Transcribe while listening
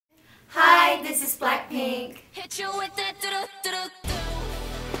Blackpink. Hit you with that do-do-do-do-do.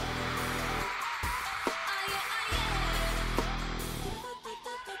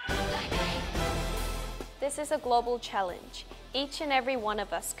 This is a global challenge. Each and every one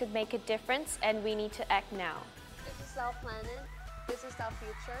of us could make a difference, and we need to act now. This is our planet. This is our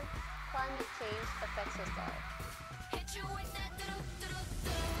future. Climate change affects us all. Hit you with that do-do-do-do.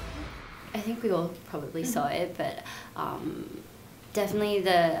 I think we all probably saw it, but definitely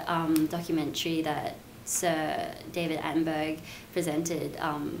the documentary that Sir David Attenborough presented,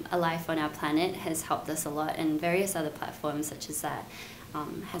 A Life on Our Planet, has helped us a lot, and various other platforms such as that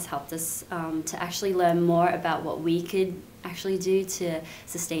has helped us to actually learn more about what we could actually do to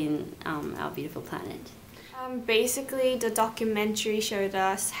sustain our beautiful planet. Basically, the documentary showed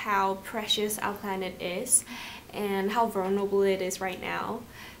us how precious our planet is and how vulnerable it is right now.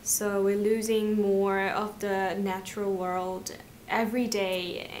 So we're losing more of the natural world every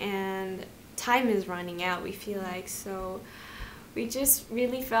day, and time is running out, we feel like. So we just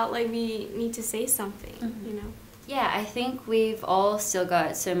really felt like we need to say something, you know. Yeah, I think we've all still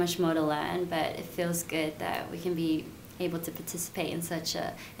got so much more to learn, but it feels good that we can be able to participate in such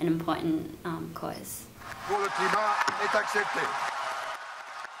an important cause. Pour le climat est accepté.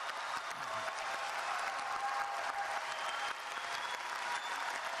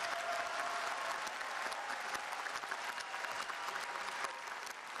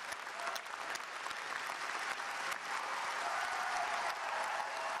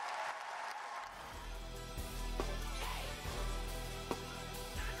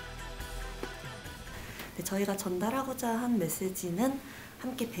 네, 저희가 전달하고자 한 메시지는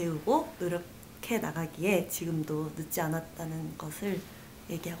함께 배우고 노력해 나가기에 지금도 늦지 않았다는 것을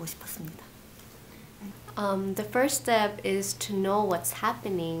얘기하고 싶었습니다. The first step is to know what's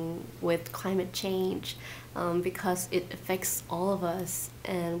happening with climate change because it affects all of us,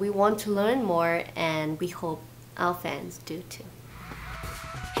 and we want to learn more, and we hope our fans do too.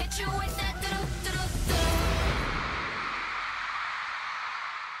 Hit you with that